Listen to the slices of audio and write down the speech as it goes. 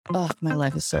Ugh, my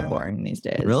life is so boring these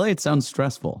days. Really? It sounds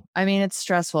stressful. I mean, it's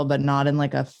stressful, but not in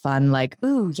like a fun, like,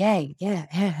 ooh, yay,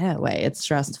 yeah, way. It's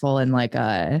stressful in like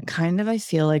a kind of, I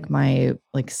feel like my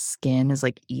like skin is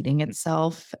like eating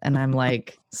itself and I'm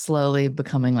like slowly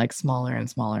becoming like smaller and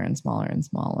smaller and smaller and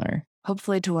smaller.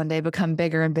 Hopefully to one day become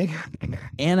bigger and bigger and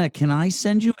bigger. Anna, can I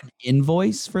send you an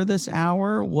invoice for this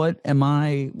hour? What do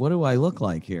I look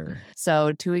like here?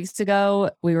 So 2 weeks ago,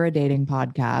 we were a dating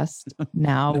podcast.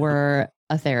 Now we're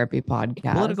a therapy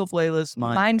podcast. Political playlist.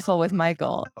 Mindful with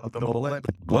Michael. Welcome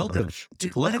to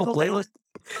Political Playlist.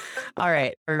 All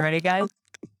right. Are we ready, guys?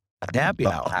 Happy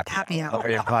hour. Happy hour. Oh,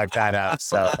 you fucked that up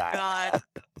so bad. God.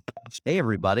 Hey,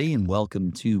 everybody, and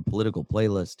welcome to Political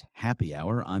Playlist Happy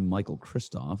Hour. I'm Michael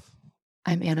Kristoff.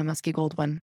 I'm Anna Muskie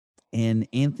Goldwyn. And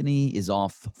Anthony is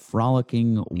off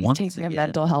frolicking once Taking again. a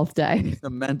mental health day. A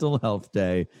mental health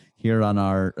day here on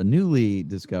our newly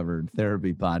discovered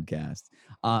therapy podcast.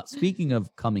 Speaking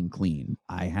of coming clean,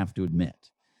 I have to admit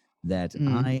that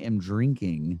I am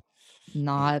drinking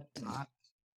Not.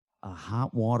 a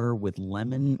hot water with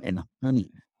lemon and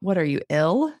honey. What are you,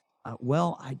 ill?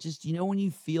 Well, I just, when you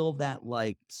feel that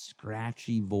like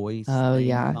scratchy voice. Oh, thing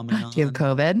yeah. coming Do you have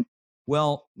on. COVID?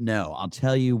 Well, no, I'll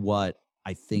tell you what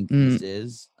I think this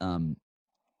is.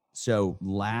 So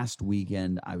last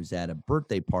weekend, I was at a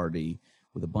birthday party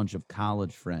with a bunch of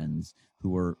college friends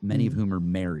many of whom are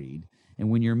married. And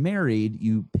when you're married,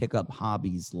 you pick up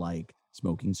hobbies like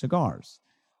smoking cigars.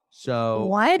 So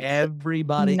What?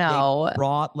 everybody No.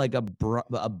 brought like a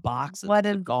box of What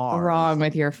is cigars. wrong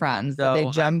with your friends?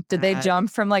 So Did they jump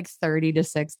from like 30 to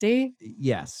 60?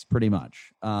 Yes, pretty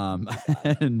much.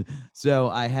 And so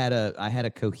I had a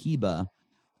Cohiba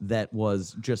that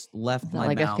was just left my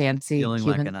Like mouth a fancy feeling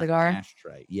Cuban like an cigar?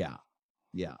 ashtray. Yeah.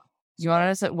 You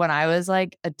want to say, when I was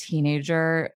like a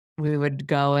teenager, we would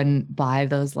go and buy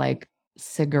those like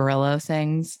cigarillo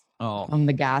things Oh, from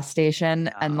the gas station.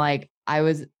 And like, I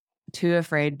was too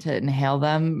afraid to inhale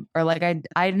them, or like, I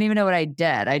didn't even know what I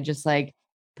did. I just like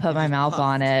put my mouth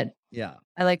on it. yeah.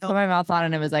 I like put my mouth on it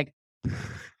and it was like,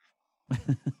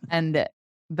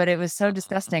 but it was so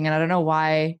disgusting. And I don't know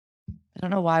why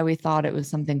we thought it was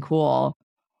something cool.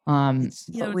 It's,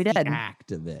 But we the did.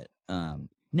 act of it.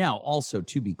 Now, also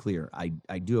to be clear,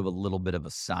 I do have a little bit of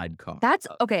a sidecar. That's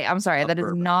okay. I'm sorry. That is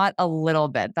bourbon. not a little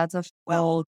bit. That's a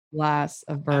full glass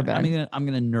of bourbon. I'm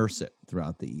gonna nurse it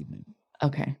throughout the evening.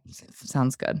 Okay.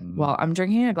 Sounds good. Well, I'm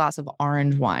drinking a glass of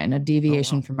orange wine, a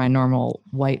deviation from my normal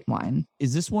white wine.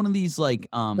 Is this one of these like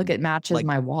Look, it matches like-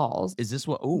 my walls. Is this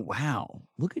what? Oh wow!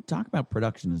 Talk about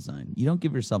production design. You don't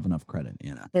give yourself enough credit,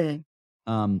 Anna.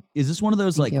 Is this one of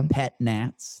those Thank like you. pet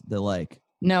nats? The like.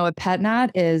 No, a pet nat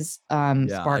is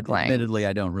sparkling. Admittedly,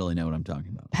 I don't really know what I'm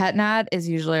talking about. Pet nat is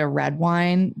usually a red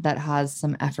wine that has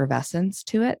some effervescence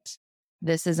to it.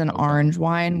 This is an orange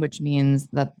wine, which means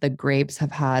that the grapes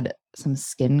have had some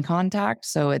skin contact.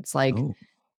 So it's like,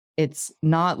 it's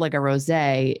not like a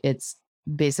rosé. It's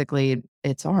basically,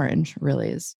 it's orange, really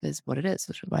is what it is,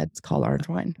 which is why it's called orange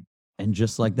wine. And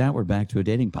just like that, we're back to a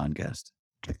dating podcast.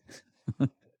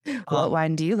 What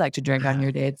wine do you like to drink on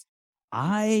your dates?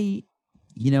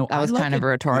 That was kind of a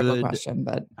rhetorical question,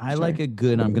 but I like a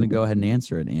good. I'm going to go ahead and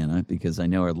answer it, Anna, because I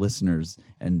know our listeners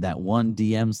and that one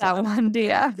DM. That one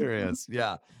DM. Curious,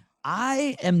 yeah.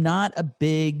 I am not a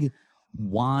big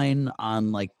wine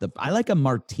on like I like a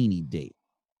martini date.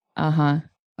 I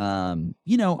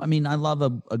mean, I love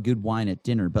a good wine at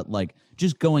dinner, but like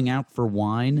just going out for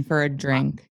wine for a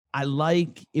drink. I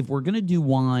like if we're gonna do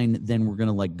wine, then we're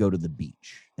gonna like go to the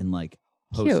beach and like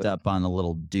post up on a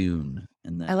little dune.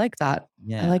 And then I like that.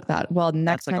 Yeah, I like that. Well,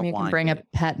 next like time a you can wine bring date. a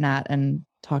pet nat and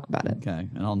talk about it. Okay,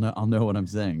 and I'll know what I'm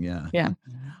saying. Yeah. Yeah.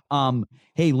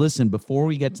 Hey, listen, before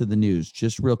we get to the news,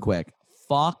 just real quick,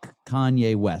 fuck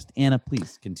Kanye West. Anna,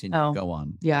 please continue. Oh, Go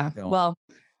on. Yeah. Go on. Well,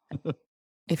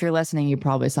 if you're listening, you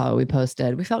probably saw what we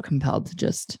posted. We felt compelled to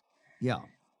just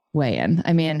weigh in.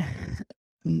 I mean,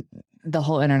 the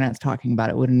whole internet's talking about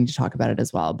it. We need to talk about it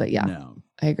as well. But yeah, No.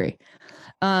 I agree.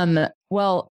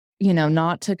 Well,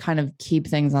 not to kind of keep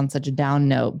things on such a down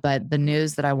note, but the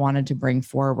news that I wanted to bring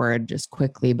forward just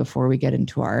quickly before we get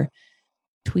into our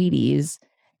tweeties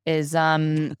is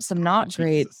some not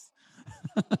great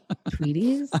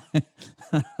tweeties.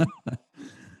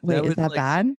 Wait, is that like,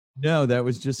 bad? No, that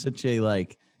was just such a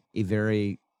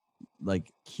very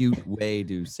cute way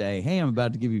to say, hey, I'm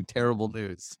about to give you terrible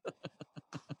news.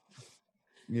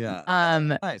 Yeah.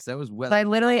 Nice. That was well. But I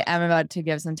literally am about to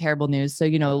give some terrible news.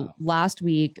 So, last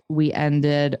week we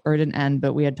ended, or didn't end,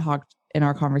 but we had talked in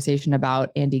our conversation about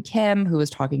Andy Kim, who was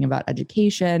talking about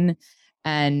education.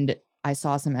 And I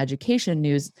saw some education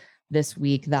news this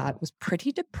week that was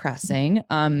pretty depressing.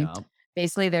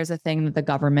 basically there's a thing that the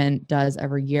government does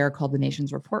every year called the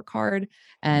Nation's Report Card.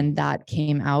 And that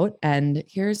came out. And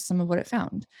here's some of what it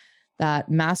found. That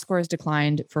math scores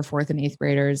declined for 4th and 8th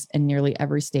graders in nearly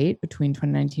every state between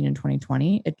 2019 and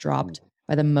 2020. It dropped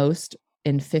by the most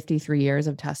in 53 years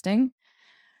of testing.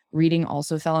 Reading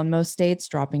also fell in most states,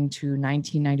 dropping to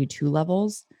 1992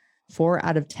 levels. 4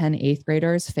 out of 10 8th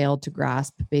graders failed to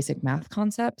grasp basic math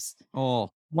concepts.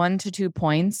 1 to 2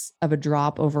 points of a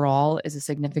drop overall is a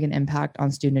significant impact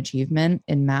on student achievement.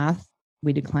 In math,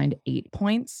 we declined 8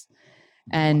 points.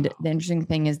 And the interesting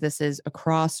thing is this is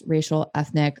across racial,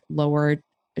 ethnic, lower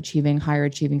achieving, higher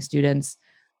achieving students,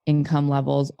 income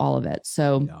levels, all of it.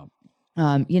 So,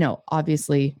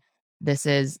 obviously this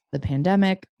is the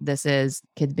pandemic. This is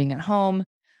kids being at home.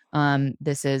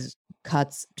 This is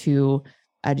cuts to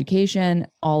education,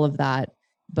 all of that,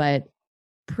 but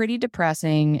pretty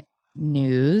depressing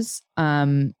news.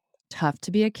 Tough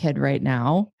to be a kid right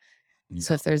now. Yeah.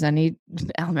 So if there's any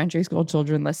elementary school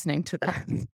children listening to that,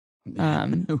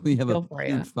 we have a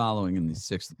huge following in the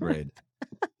 6th grade.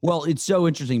 Well, it's so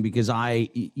interesting because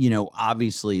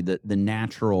obviously the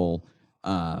natural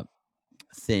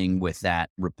thing with that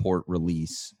report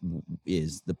release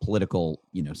is the political,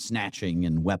 snatching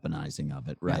and weaponizing of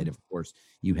it, right? Yeah. Of course,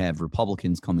 you have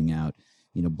Republicans coming out,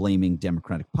 blaming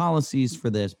Democratic policies for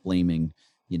this, blaming,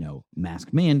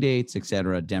 mask mandates, et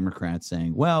cetera. Democrats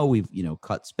saying, well, we've,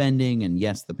 cut spending and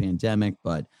yes, the pandemic,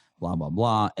 but blah, blah,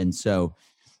 blah. And so,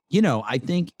 I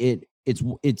think it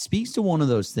speaks to one of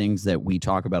those things that we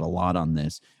talk about a lot on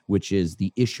this, which is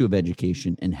the issue of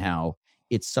education and how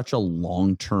it's such a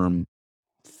long-term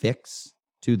fix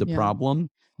to the problem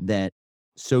that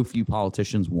so few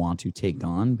politicians want to take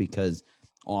on, because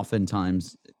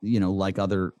oftentimes, like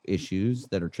other issues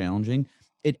that are challenging,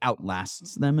 it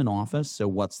outlasts them in office. So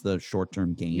what's the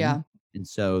short-term gain? Yeah. And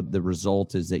so the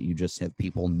result is that you just have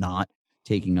people not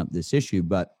taking up this issue.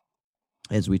 But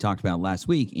as we talked about last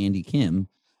week, Andy Kim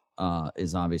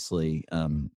is obviously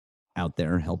out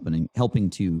there helping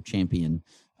to champion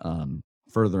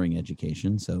furthering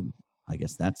education. So I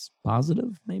guess that's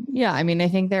positive, maybe. Yeah. I mean, I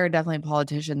think there are definitely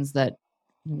politicians that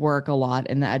work a lot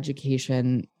in the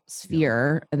education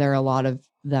sphere. Yeah. There are a lot of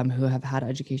them who have had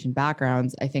education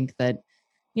backgrounds. I think that,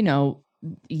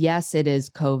 yes, it is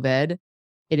COVID.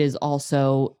 It is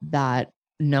also that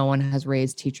no one has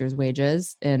raised teachers'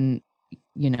 wages in,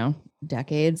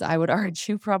 decades, I would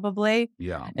argue, probably.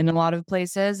 Yeah. In a lot of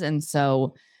places. And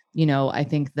so, I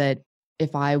think that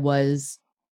if I was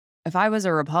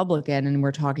a Republican and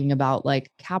we're talking about like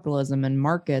capitalism and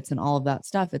markets and all of that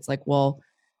stuff, it's like, well,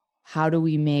 how do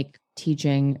we make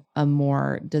teaching a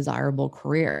more desirable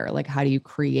career? Like, how do you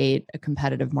create a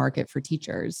competitive market for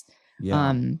teachers?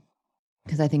 Yeah.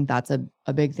 Because I think that's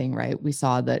a big thing, right? We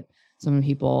saw that some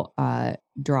people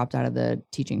dropped out of the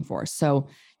teaching force. So,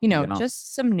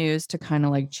 just some news to kind of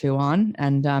like chew on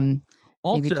and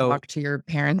also, maybe talk to your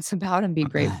parents about and be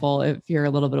grateful if you're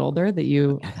a little bit older that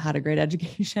you had a great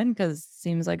education, because it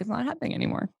seems like it's not happening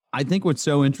anymore. I think what's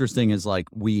so interesting is like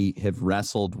we have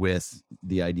wrestled with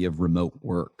the idea of remote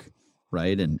work,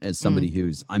 right? And as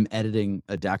somebody I'm editing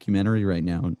a documentary right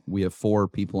now, and we have 4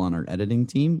 people on our editing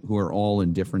team who are all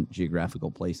in different geographical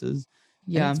places.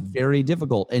 Yeah. And it's very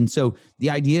difficult. And so the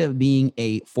idea of being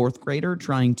a 4th grader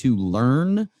trying to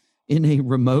learn in a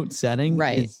remote setting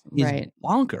is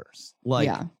bonkers.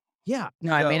 Like, yeah.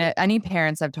 No, I mean, any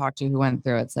parents I've talked to who went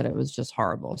through it said it was just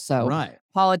horrible. So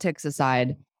politics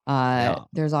aside,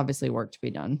 there's obviously work to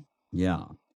be done. Yeah.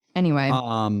 Anyway.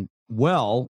 Anna,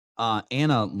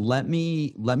 let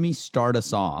me start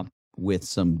us off with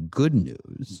some good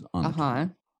news.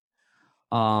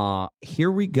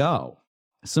 Here we go.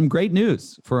 Some great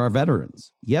news for our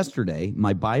veterans. Yesterday,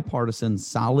 my bipartisan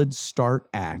Solid Start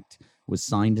Act was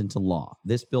signed into law.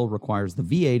 This bill requires the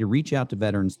VA to reach out to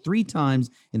veterans 3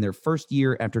 times in their first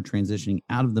year after transitioning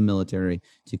out of the military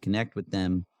to connect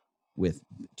them with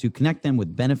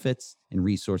benefits and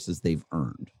resources they've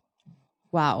earned.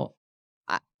 Wow.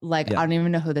 I don't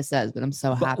even know who this is, but I'm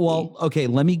so happy. Well, okay,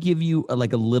 let me give you a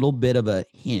little bit of a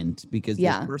hint, because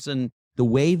this person, the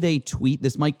way they tweet,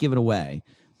 this might give it away.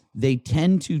 They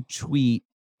tend to tweet,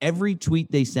 every tweet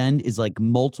they send is like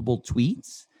multiple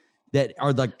tweets that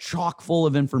are like chock full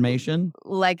of information.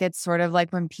 Like it's sort of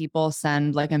like when people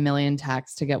send like a million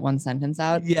texts to get one sentence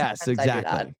out. Yes,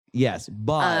 exactly. Yes,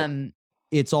 but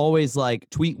it's always like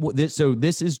tweet this. So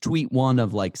this is tweet 1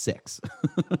 of like 6.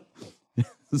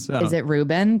 So, is it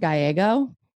Ruben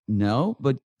Gallego? No,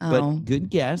 but good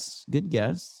guess. Good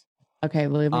guess. Okay,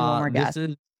 we'll leave one more guess.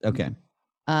 Okay.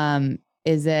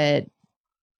 Is it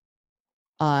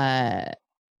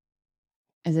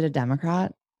a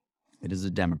Democrat? It is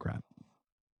a Democrat.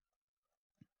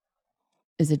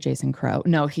 is it Jason Crow?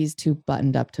 No, he's too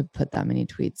buttoned up to put that many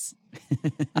tweets.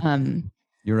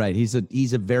 You're right. He's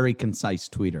a very concise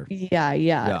tweeter.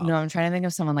 Yeah. No, I'm trying to think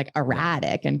of someone like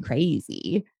erratic and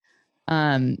crazy.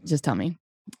 Just tell me.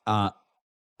 Alyssa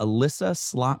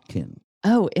Slotkin.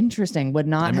 Oh, interesting. Would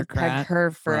not have Democrat pegged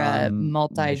her for a Michigan.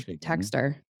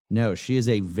 multi-texter. No, she is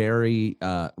a very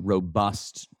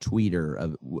robust tweeter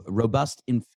of robust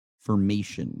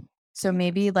information. So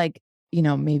maybe like,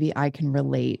 maybe I can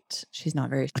relate. She's not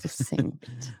very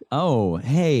succinct. Oh,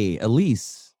 hey,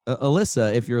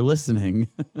 Alyssa, if you're listening.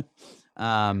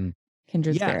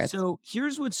 Kindred spirits. So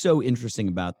here's what's so interesting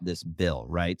about this bill,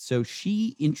 right? So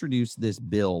she introduced this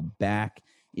bill back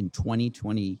in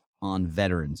 2020 on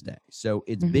Veterans Day. So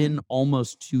it's been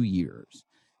almost 2 years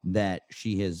that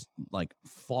she has like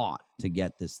fought to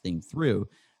get this thing through.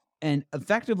 And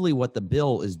effectively what the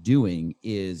bill is doing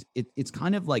is it's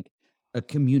kind of like a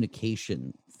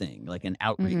communication thing, like an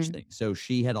outreach thing. So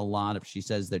she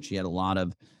says that she had a lot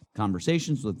of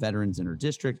conversations with veterans in her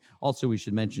district. Also, we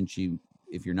should mention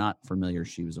if you're not familiar,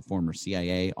 she was a former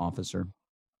CIA officer.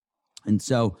 And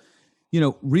so,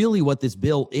 really what this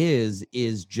bill is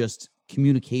just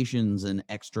communications and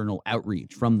external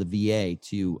outreach from the VA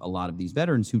to a lot of these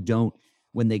veterans who don't,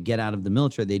 when they get out of the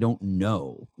military, they don't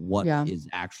know what is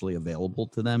actually available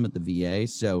to them at the VA.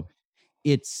 So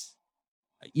it's,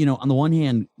 on the one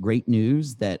hand, great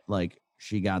news that like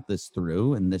she got this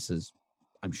through, and this is,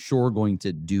 I'm sure, going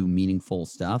to do meaningful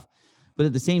stuff. But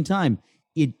at the same time,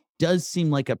 it does seem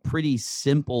like a pretty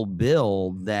simple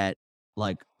bill that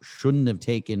like shouldn't have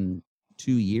taken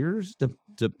 2 years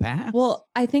to pass. Well,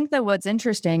 I think that what's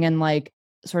interesting and like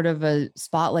sort of a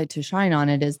spotlight to shine on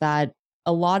it is that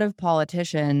a lot of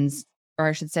politicians, or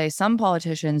I should say some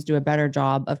politicians, do a better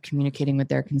job of communicating with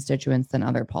their constituents than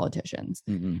other politicians.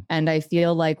 And I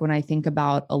feel like when I think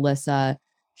about Alyssa,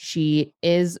 she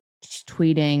is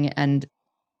tweeting and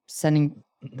sending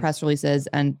press releases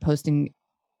and posting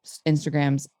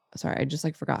Instagrams. Sorry, I just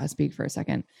like forgot how to speak for a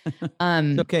second.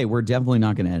 It's okay. We're definitely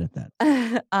not going to edit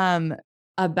that.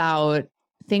 About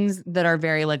things that are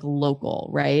very like local,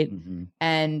 right?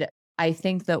 And I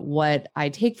think that what I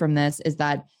take from this is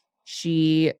that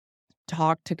she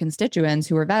talked to constituents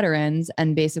who were veterans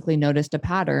and basically noticed a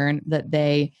pattern that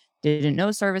they didn't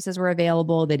know services were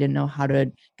available. They didn't know how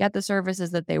to get the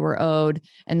services that they were owed.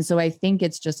 And so I think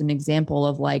it's just an example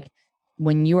of like,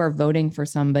 when you are voting for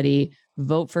somebody,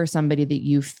 vote for somebody that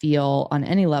you feel on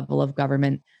any level of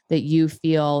government that you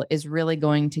feel is really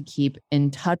going to keep in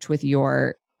touch with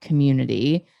your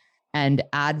community and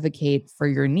advocate for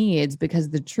your needs. Because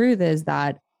the truth is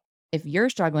that if you're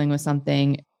struggling with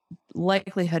something,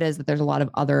 likelihood is that there's a lot of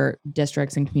other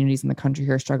districts and communities in the country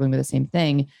who are struggling with the same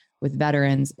thing. With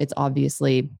veterans, it's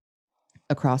obviously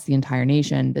across the entire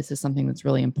nation. This is something that's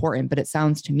really important, but it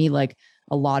sounds to me like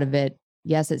a lot of it,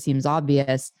 yes, it seems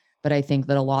obvious, but I think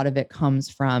that a lot of it comes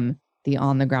from the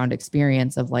on the ground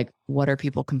experience of like, what are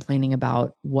people complaining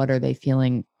about? What are they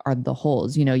feeling are the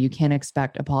holes? You can't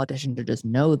expect a politician to just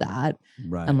know that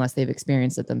unless they've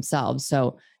experienced it themselves.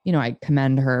 So, I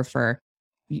commend her for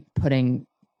putting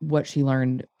what she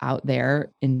learned out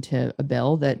there into a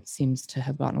bill that seems to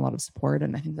have gotten a lot of support.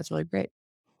 And I think that's really great.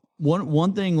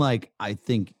 One thing like I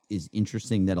think is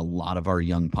interesting that a lot of our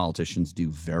young politicians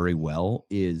do very well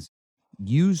is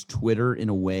use Twitter in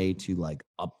a way to like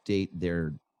update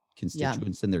their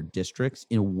constituents and their districts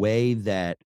in a way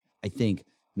that I think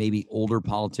maybe older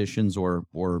politicians or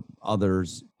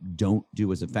others don't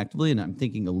do as effectively. And I'm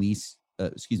thinking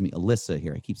Alyssa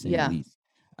here. I keep saying Elise.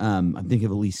 I'm thinking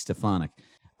of Elise Stefanik.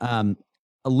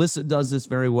 Alyssa does this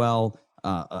very well.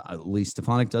 Elise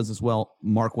Stefanik does this well.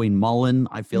 Mark Wayne Mullen,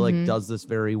 I feel like, does this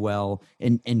very well,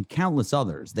 and countless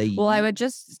others. I would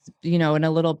just, in a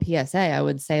little PSA, I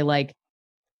would say like,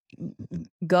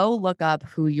 go look up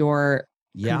who your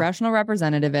congressional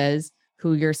representative is,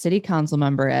 who your city council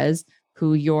member is,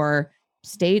 who your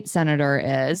state senator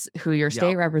is, who your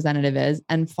state representative is,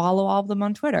 and follow all of them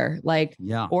on Twitter,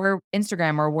 or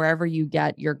Instagram or wherever you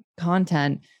get your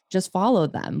content. Just follow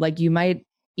them. Like, you might,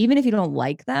 even if you don't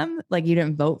like them, like you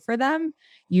didn't vote for them,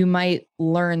 you might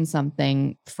learn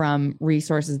something from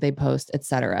resources they post,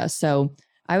 etc. So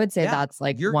I would say that's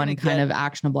like one kind of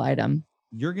actionable item.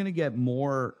 You're going to get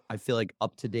more, I feel like,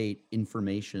 up-to-date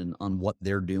information on what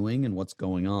they're doing and what's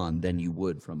going on than you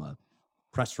would from a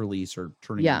press release or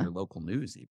turning on your local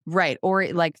news. Even. Right. Or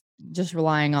like just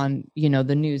relying on,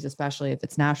 the news, especially if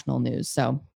it's national news.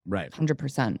 So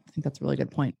 100%. I think that's a really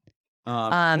good point.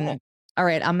 All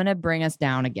right. I'm going to bring us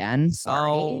down again.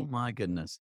 Sorry. Oh my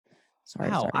goodness. Sorry.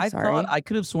 I thought I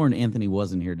could have sworn Anthony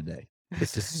wasn't here today.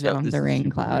 This is the rain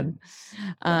cloud.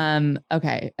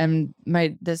 Okay. And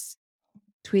this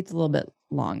tweet's a little bit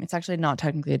long. It's actually not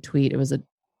technically a tweet. It was a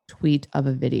tweet of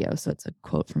a video. So it's a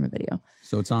quote from a video.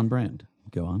 So it's on brand.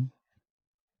 Go on.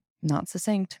 Not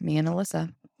succinct. Me and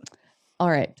Alyssa. All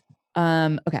right.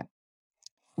 Okay.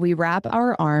 We wrap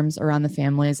our arms around the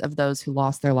families of those who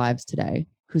lost their lives today,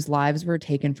 whose lives were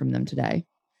taken from them today.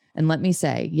 And let me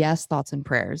say, yes, thoughts and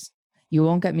prayers. You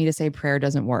won't get me to say prayer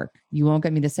doesn't work. You won't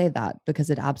get me to say that because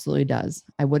it absolutely does.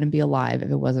 I wouldn't be alive if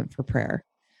it wasn't for prayer.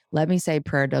 Let me say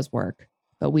prayer does work,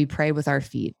 but we pray with our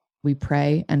feet. We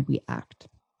pray and we act.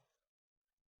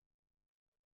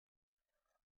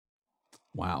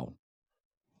 Wow.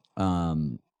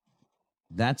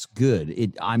 That's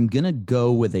good. I'm going to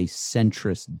go with a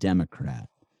centrist Democrat.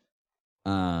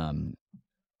 And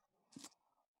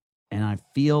I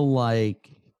feel like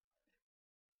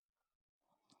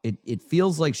it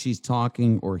feels like she's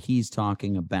talking or he's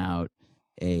talking about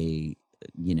a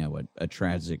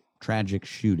tragic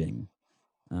shooting.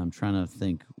 I'm trying to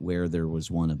think where there was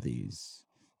one of these.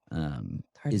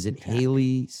 Is it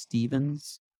Haley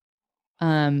Stevens?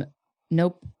 Nope. Do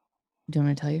you want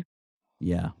me to tell you?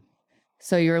 Yeah.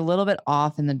 So you're a little bit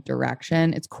off in the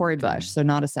direction. It's Cori Bush, so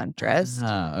not a centrist.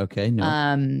 Okay.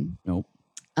 No. Nope.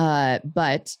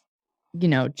 But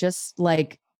just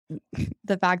like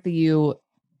the fact that you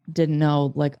didn't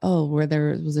know, like, where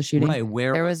there was a shooting. Right.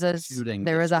 Where there was a shooting.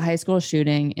 There was a high school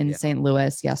shooting in St.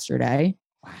 Louis yesterday.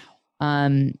 Wow.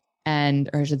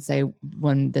 Or I should say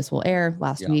when this will air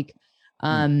last week.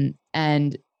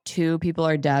 And 2 people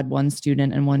are dead, 1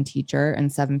 student and 1 teacher,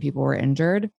 and 7 people were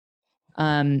injured.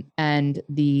 And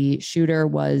the shooter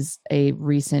was a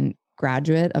recent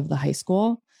graduate of the high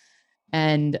school.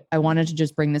 And I wanted to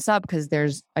just bring this up because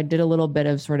I did a little bit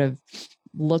of sort of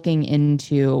looking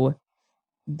into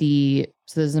so this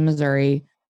is in Missouri,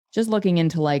 just looking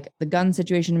into like the gun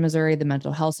situation in Missouri, the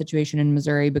mental health situation in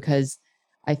Missouri, because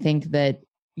I think that,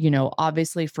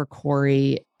 obviously for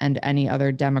Cori and any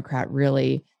other Democrat,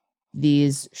 really,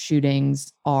 these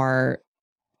shootings are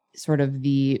sort of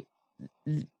the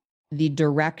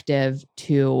directive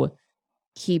to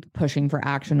keep pushing for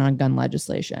action on gun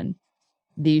legislation.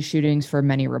 These shootings for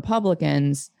many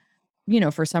Republicans,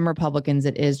 for some Republicans,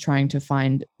 it is trying to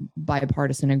find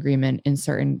bipartisan agreement in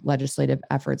certain legislative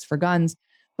efforts for guns,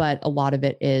 but a lot of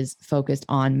it is focused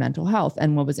on mental health.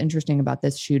 And what was interesting about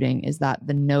this shooting is that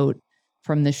the note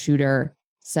from the shooter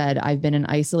said, "I've been an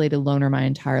isolated loner my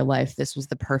entire life. This was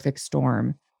the perfect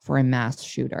storm for a mass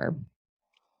shooter."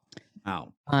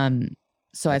 Wow.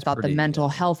 So I thought the mental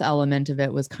health element of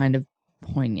it was kind of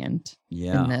poignant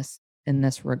in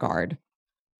this regard.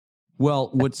 Well,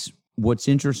 what's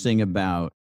interesting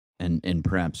about and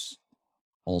perhaps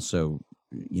also,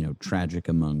 tragic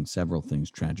among several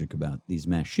things tragic about these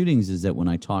mass shootings is that when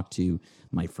I talk to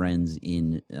my friends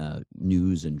in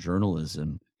news and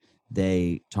journalism,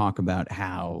 they talk about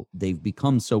how they've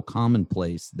become so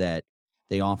commonplace that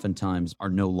they oftentimes are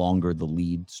no longer the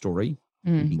lead story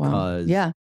because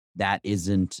that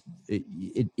isn't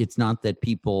it's not that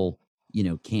people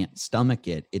can't stomach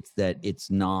it, it's that it's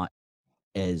not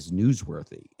as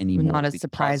newsworthy anymore, not as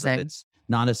surprising. It's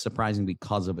not as surprising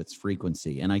because of its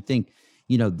frequency. And I think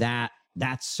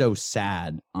that's so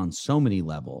sad on so many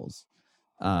levels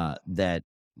that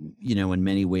in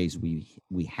many ways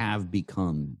we have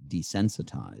become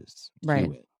desensitized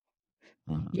to it.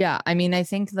 I mean, I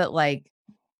think that like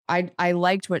I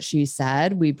liked what she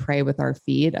said. We pray with our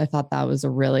feet. I thought that was a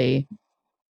really,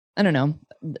 I don't know,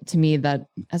 to me, that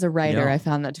as a writer, I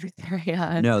found that to be very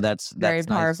that's very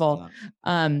powerful.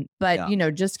 Nice.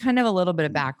 But just kind of a little bit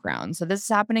of background. So this is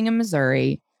happening in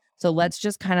Missouri. So let's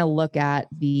just kind of look at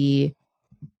the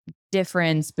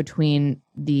difference between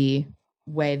the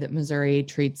way that Missouri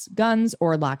treats guns,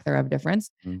 or lack thereof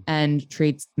difference, and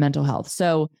treats mental health.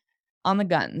 So on the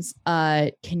guns,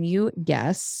 can you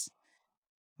guess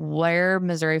where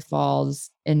Missouri falls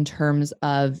in terms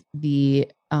of the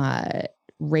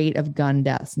rate of gun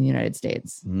deaths in the United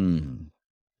States? I'm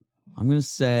going to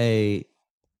say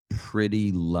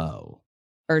pretty low.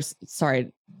 Or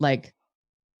sorry, like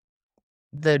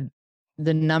the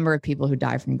number of people who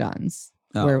die from guns.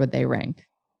 Where would they rank?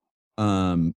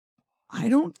 I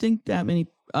don't think that many.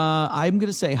 I'm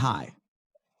going to say high.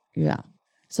 Yeah.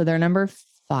 So they're number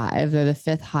 5. They're the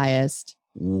 5th highest.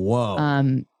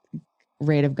 Whoa.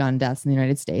 Rate of gun deaths in the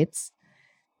United States.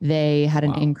 They had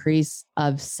an increase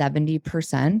of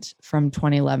 70% from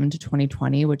 2011 to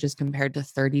 2020, which is compared to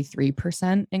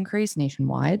 33% increase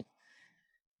nationwide.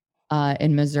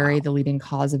 In Missouri, the leading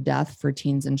cause of death for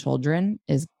teens and children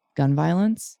is gun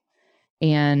violence.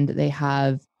 And they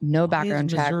have no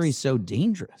background checks. Missouri is so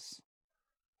dangerous.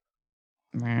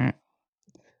 Wow.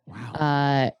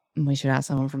 We should ask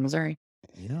someone from Missouri.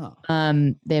 Yeah.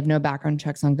 They have no background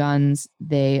checks on guns.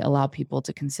 They allow people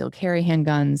to conceal carry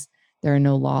handguns. There are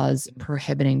no laws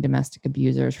prohibiting domestic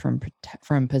abusers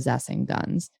from possessing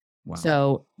guns. Wow.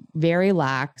 So very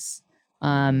lax.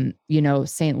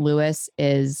 St. Louis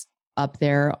is up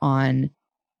there on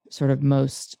sort of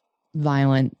most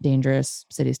violent, dangerous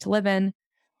cities to live in,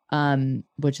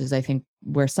 which is, I think,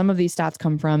 where some of these stats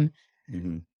come from.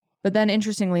 Mm-hmm. But then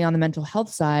interestingly, on the mental health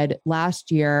side,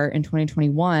 last year in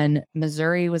 2021,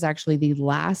 Missouri was actually the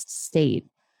last state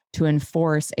to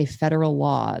enforce a federal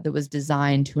law that was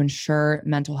designed to ensure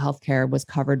mental health care was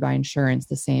covered by insurance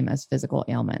the same as physical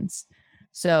ailments.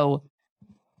 So,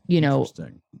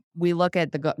 we look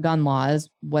at the gun laws.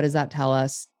 What does that tell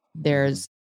us? There's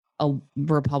a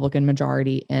Republican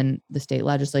majority in the state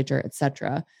legislature, et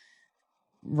cetera.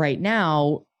 Right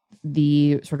now,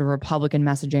 the sort of Republican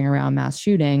messaging around mass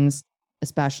shootings,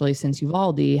 especially since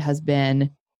Uvalde, has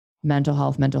been mental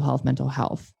health, mental health, mental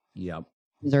health. Yep.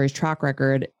 Missouri's track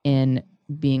record in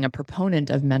being a proponent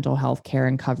of mental health care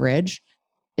and coverage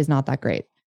is not that great.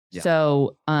 Yeah.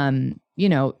 So,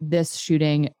 this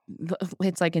shooting,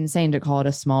 it's like insane to call it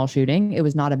a small shooting. It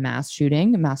was not a mass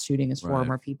shooting. A mass shooting is 4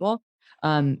 more people.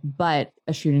 But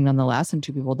a shooting nonetheless, and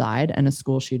 2 people died, and a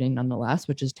school shooting nonetheless,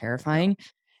 which is terrifying.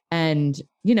 And,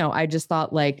 I just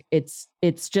thought like, it's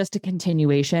just a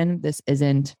continuation. This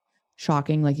isn't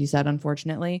shocking, like you said,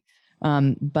 unfortunately.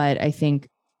 But I think,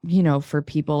 for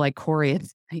people like Corey,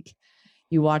 it's like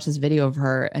you watch this video of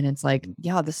her and it's like,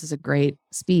 yeah, this is a great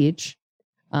speech.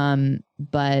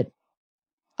 But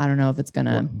I don't know if it's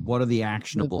gonna. What are the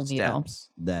actionable steps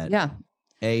that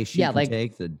A, she can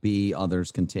take, that B,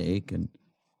 others can take, and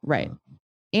right,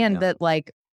 that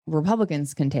like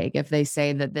Republicans can take if they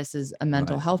say that this is a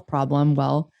mental health problem.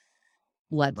 Well,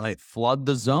 let's flood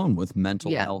the zone with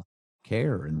mental health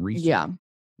care and research.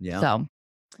 Yeah. So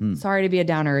sorry to be a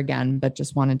downer again, but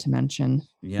just wanted to mention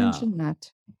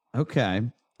that. Okay.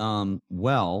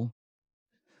 Well,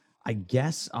 I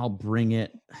guess I'll bring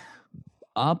it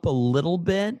up a little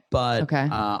bit, but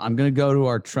I'm going to go to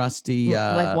our trusty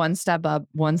like one step up,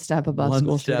 one step above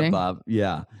school shooting. Up.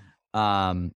 Yeah.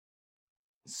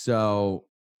 So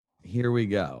here we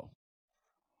go.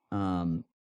 I'm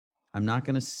not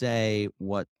going to say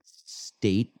what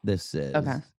state this is.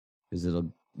 Okay. Because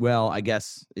I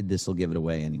guess this will give it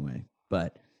away anyway.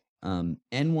 But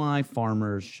NY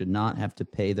farmers should not have to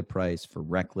pay the price for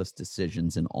reckless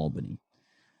decisions in Albany.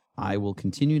 I will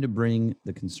continue to bring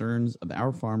the concerns of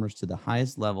our farmers to the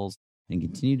highest levels and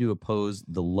continue to oppose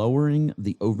the lowering of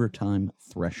the overtime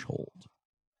threshold.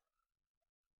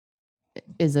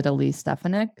 Is it Elise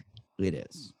Stefanik? It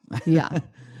is. Yeah.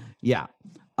 Yeah.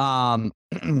 So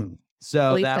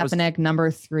Elise Stefanik,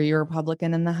 number 3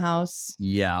 Republican in the House.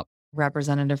 Yeah.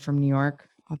 Representative from New York.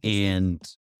 Obviously. And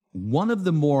one of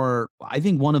the more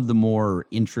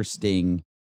interesting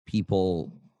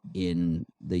people in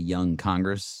the young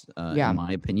Congress, in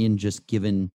my opinion, just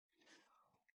given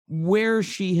where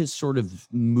she has sort of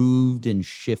moved and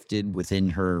shifted within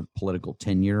her political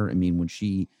tenure. I mean, when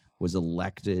she was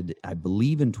elected, I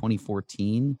believe in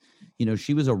 2014,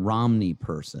 she was a Romney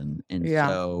person. And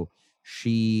so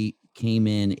she came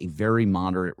in a very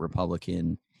moderate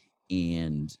Republican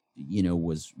and,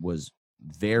 was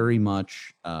very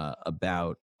much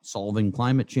about solving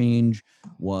climate change,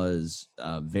 was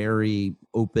very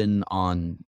open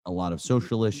on a lot of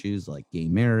social issues like gay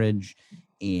marriage,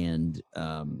 and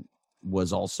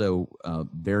was also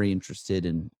very interested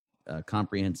in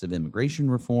comprehensive immigration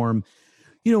reform,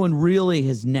 and really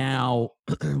has now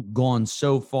gone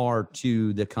so far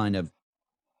to the kind of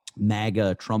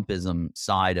MAGA Trumpism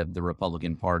side of the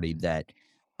Republican Party that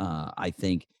I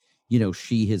think,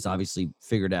 she has obviously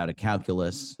figured out a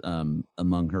calculus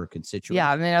among her constituents.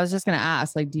 Yeah, I mean, I was just going to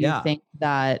ask, like, do you think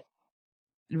that,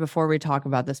 before we talk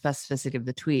about the specificity of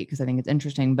the tweet, because I think it's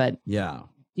interesting, but do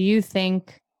you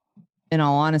think, in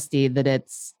all honesty, that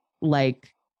it's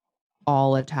like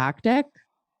all a tactic?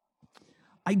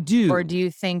 I do. Or do you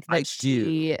think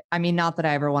that I mean, not that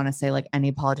I ever want to say like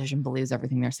any politician believes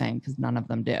everything they're saying, because none of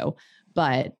them do,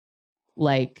 but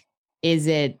like, is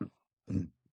it,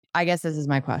 I guess this is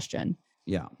my question.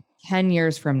 Yeah. 10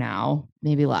 years from now,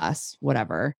 maybe less,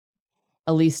 whatever,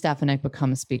 Elise Stefanik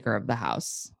becomes Speaker of the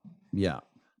House. Yeah.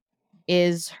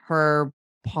 Is her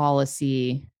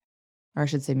policy, or I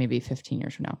should say maybe 15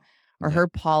 years from now, are her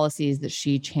policies that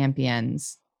she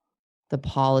champions the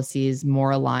policies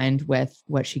more aligned with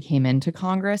what she came into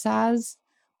Congress as?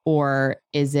 Or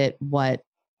is it what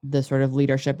the sort of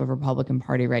leadership of Republican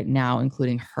Party right now,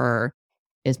 including her,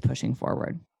 is pushing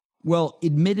forward? Well,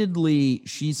 admittedly,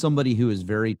 she's somebody who is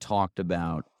very talked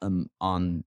about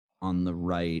on the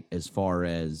right as far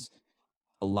as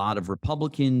a lot of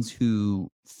Republicans who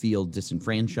feel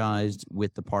disenfranchised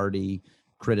with the party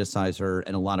criticize her,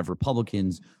 and a lot of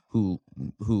Republicans who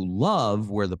love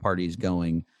where the party is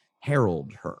going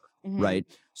herald her, right?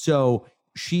 So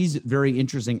she's very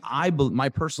interesting. My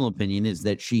personal opinion is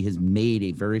that she has made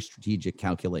a very strategic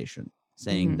calculation,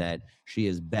 saying that she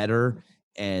is better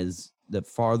as the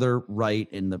farther right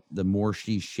and the more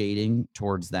she's shading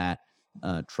towards that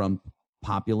Trump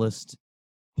populist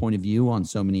point of view on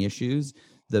so many issues,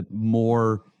 the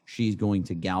more she's going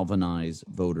to galvanize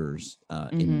voters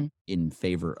in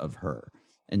favor of her.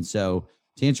 And so,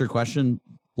 to answer your question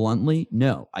bluntly,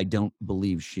 no, I don't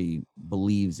believe she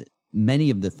believes many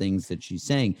of the things that she's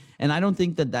saying. And I don't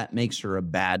think that makes her a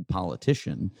bad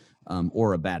politician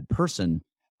or a bad person.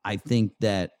 I think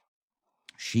that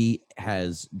she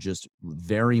has just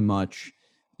very much,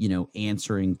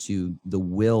 answering to the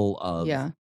will of.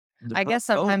 Yeah. I guess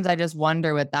sometimes I just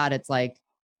wonder with that, it's like,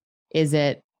 is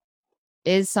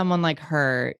someone like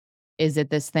her, is it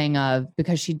this thing of,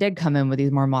 because she did come in with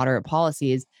these more moderate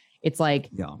policies, it's like,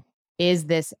 is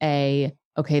this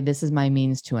okay, this is my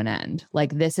means to an end.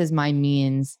 Like, this is my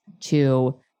means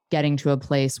to getting to a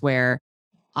place where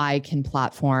I can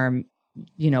platform,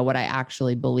 what I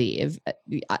actually believe.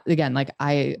 Again, like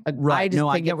I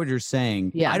get what you're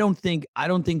saying. Yeah. I don't think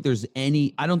there's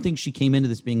any, I don't think she came into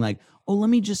this being like, oh,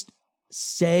 let me just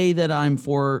say that I'm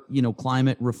for,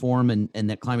 climate reform and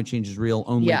that climate change is real,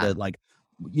 only to like,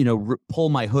 pull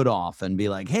my hood off and be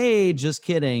like, hey, just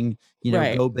kidding,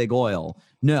 go big oil.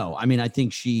 No, I mean, I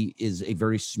think she is a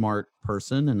very smart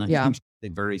person, and I think she's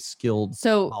a very skilled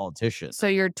politician. So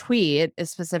your tweet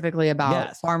is specifically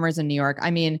about farmers in New York.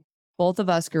 I mean, both of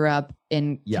us grew up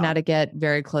in Connecticut,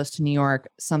 very close to New York,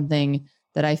 something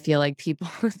that I feel like people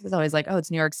is always like, oh,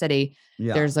 it's New York City.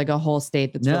 Yeah. There's like a whole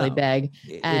state that's really big.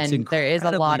 And there is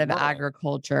a lot of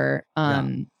agriculture.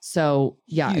 So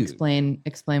explain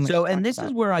what. So, and this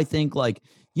is where I think like,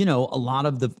 a lot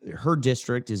of her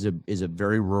district is a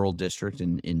very rural district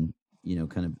in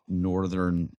kind of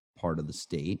northern part of the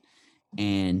state.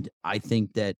 And I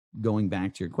think that going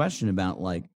back to your question about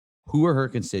like, who are her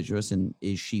constituents and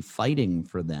is she fighting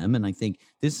for them? And I think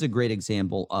this is a great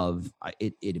example of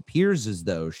it appears as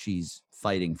though she's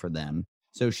fighting for them.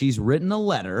 So she's written a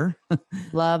letter.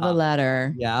 Love a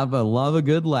letter. Yeah, but love a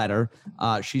good letter.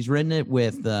 She's written it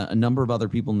with a number of other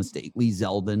people in the state. Lee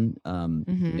Zeldin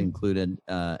included,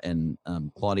 and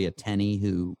Claudia Tenney,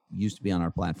 who used to be on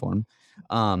our platform.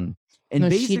 And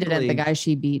basically, she didn't. The guy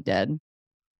she beat did.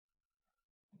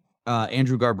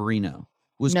 Andrew Garbarino.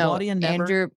 Claudia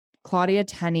never? Claudia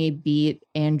Tenney beat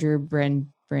Andrew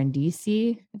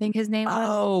Brindisi, I think his name was.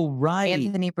 Oh, right.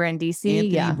 Anthony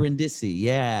Brindisi. Brindisi.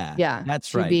 Yeah. Yeah.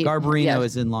 That's right. Garbarino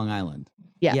is in Long Island.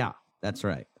 Yeah. Yeah. That's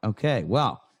right. Okay.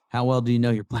 Well, how well do you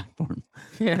know your platform?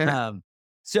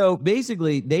 So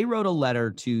basically, they wrote a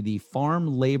letter to the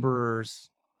Farm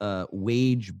Laborers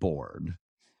Wage Board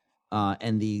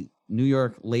and the New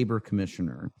York Labor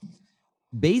Commissioner,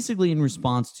 basically in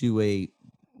response to a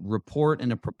report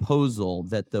and a proposal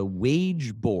that the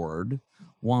wage board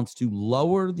wants to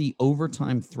lower the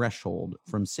overtime threshold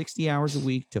from 60 hours a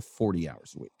week to 40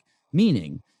 hours a week.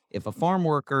 Meaning, if a farm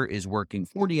worker is working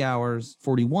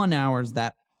 41 hours,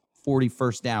 that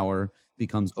 41st hour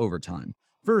becomes overtime.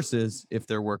 Versus if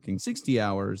they're working 60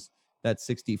 hours, that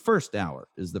 61st hour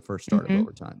is the first start of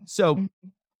overtime. So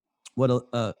what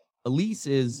Elise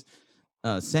is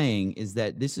saying is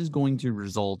that this is going to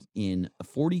result in a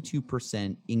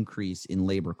 42% increase in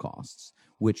labor costs,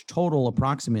 which total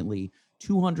approximately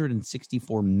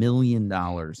 $264 million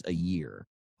a year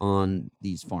on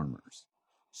these farmers.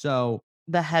 So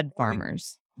the head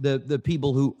farmers, the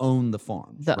people who own the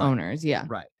farms, the owners. Yeah.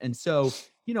 Right. And so,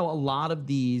 a lot of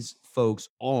these folks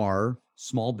are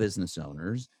small business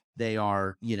owners. They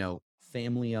are,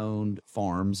 family owned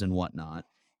farms and whatnot.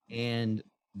 And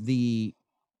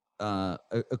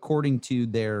according to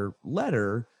their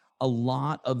letter, a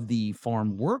lot of the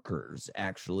farm workers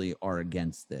actually are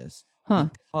against this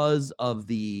because of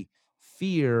the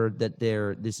fear that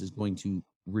this is going to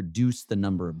reduce the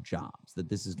number of jobs, that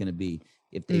this is going to be,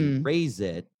 if they raise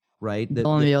it, right? They'll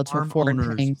only be able to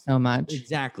afford paying so much.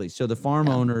 Exactly. So the farm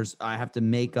owners, I have to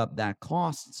make up that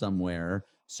cost somewhere.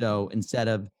 So instead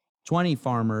of 20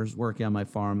 farmers working on my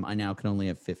farm, I now can only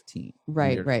have 15.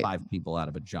 Right. 5 people out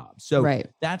of a job. So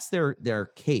that's their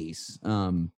case.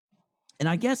 And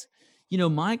I guess,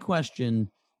 my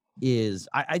question is,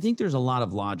 I think there's a lot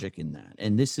of logic in that.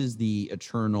 And this is the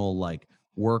eternal like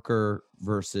worker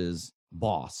versus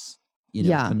boss,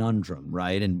 conundrum,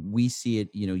 right? And we see it,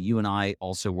 you and I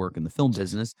also work in the film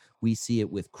business. We see it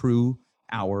with crew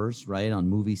hours, right, on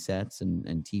movie sets and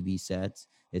TV sets.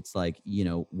 It's like,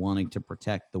 wanting to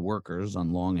protect the workers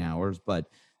on long hours, but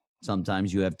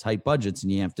sometimes you have tight budgets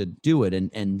and you have to do it.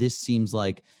 And this seems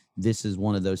like this is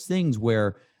one of those things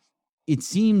where it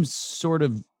seems sort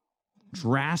of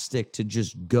drastic to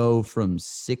just go from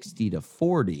 60 to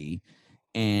 40.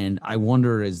 And I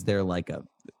wonder, is there like a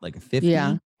 50,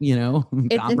 Yeah.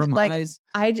 compromise?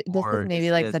 This is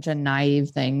maybe like such a naive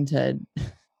thing to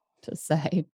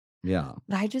say. Yeah.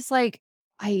 But I just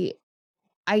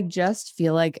I just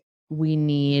feel like we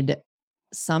need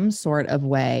some sort of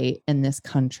way in this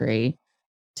country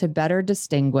to better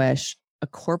distinguish a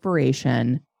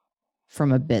corporation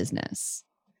from a business.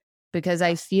 Because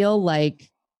I feel like,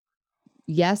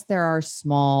 yes, there are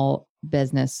small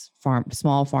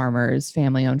farmers,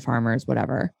 family-owned farmers,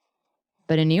 whatever.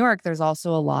 But in New York, there's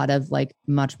also a lot of like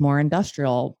much more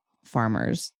industrial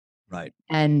farmers. Right.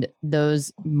 And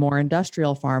those more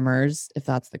industrial farmers, if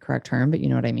that's the correct term, but you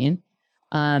know what I mean?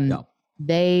 No.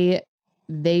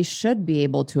 They should be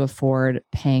able to afford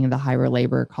paying the higher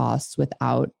labor costs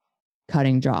without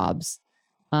cutting jobs,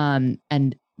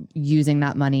 and using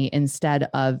that money instead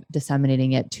of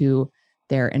disseminating it to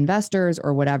their investors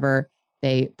or whatever,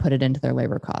 they put it into their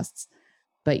labor costs.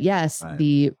 But yes, Right.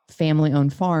 The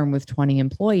family-owned farm with 20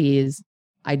 employees,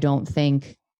 I don't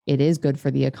think it is good for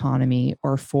the economy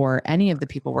or for any of the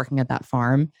people working at that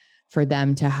farm for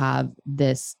them to have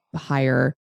this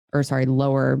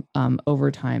lower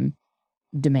overtime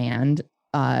demand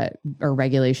or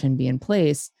regulation be in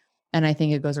place. And I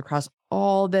think it goes across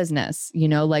all business,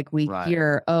 like we Right.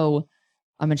 hear, oh,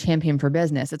 I'm a champion for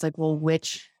business. It's like, well,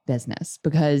 which business?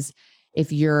 Because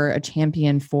if you're a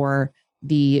champion for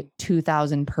the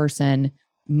 2,000 person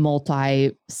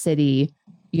multi-city,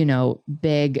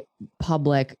 big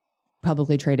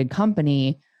publicly traded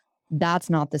company, that's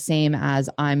not the same as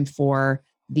I'm for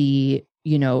the,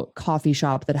 coffee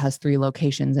shop that has 3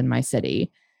 locations in my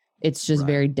city. It's just Right.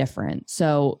 very different.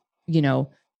 So,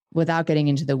 without getting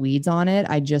into the weeds on it,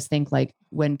 I just think like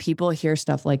when people hear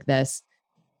stuff like this,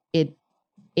 it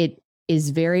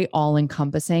is very all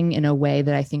encompassing in a way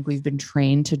that I think we've been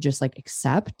trained to just like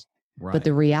accept. Right. But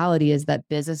the reality is that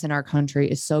business in our country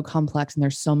is so complex and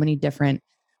there's so many different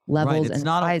levels It's and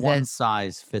not sizes. a one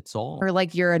size fits all. Or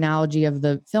like your analogy of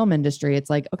the film industry, it's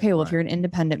like, okay, well, if Right. you're an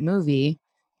independent movie,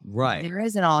 Right. there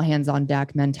is an all hands on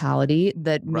deck mentality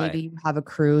that Right. maybe you have a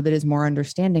crew that is more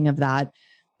understanding of that.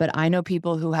 But I know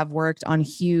people who have worked on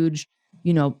huge,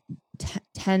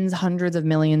 tens, hundreds of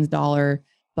millions dollar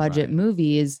budget Right.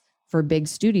 movies for big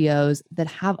studios that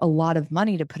have a lot of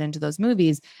money to put into those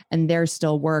movies, and they're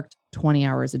still worked 20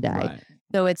 hours a day. Right.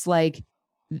 So it's like,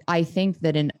 I think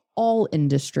that in all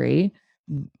industry,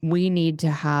 we need to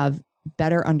have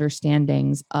better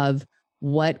understandings of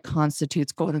what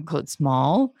constitutes quote unquote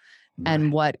small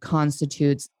and what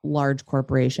constitutes large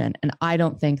corporation. And I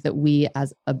don't think that we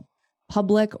as a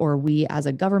public or we as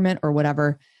a government or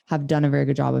whatever have done a very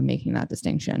good job of making that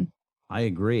distinction. I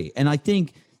agree. And I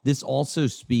think this also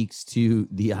speaks to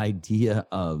the idea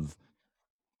of,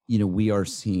 we are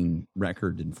seeing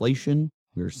record inflation.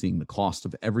 We're seeing the cost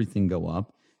of everything go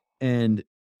up. And,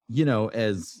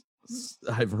 as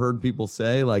I've heard people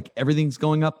say, like, everything's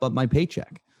going up but my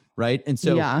paycheck. Right. And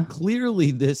so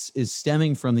clearly this is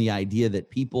stemming from the idea that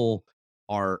people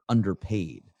are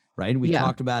underpaid. Right. We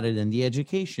talked about it in the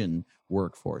education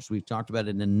workforce. We've talked about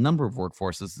it in a number of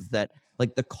workforces, is that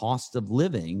like the cost of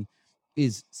living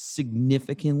is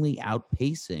significantly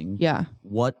outpacing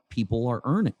what people are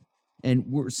earning. And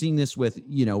we're seeing this with,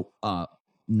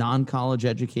 non-college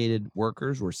educated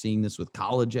workers. We're seeing this with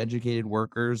college educated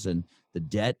workers and the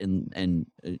debt and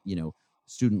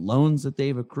student loans that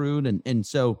they've accrued. And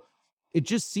so it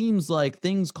just seems like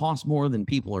things cost more than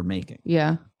people are making.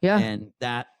 Yeah. Yeah. And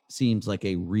that seems like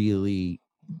a really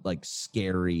like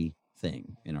scary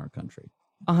thing in our country.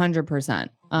 100%.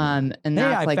 And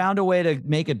that's I found a way to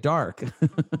make it dark.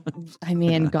 I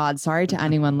mean, God, sorry to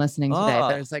anyone listening today.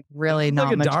 There's like really not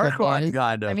like a much dark good one, news.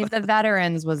 kind of. I mean, the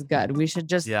veterans was good. We should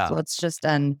just let's just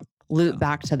loop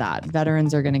back to that.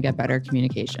 Veterans are going to get better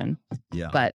communication. Yeah.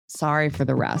 But sorry for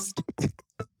the rest.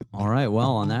 All right.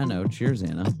 Well, on that note, cheers,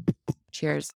 Anna.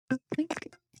 Cheers.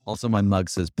 Also, my mug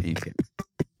says peak.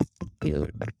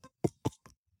 Dude.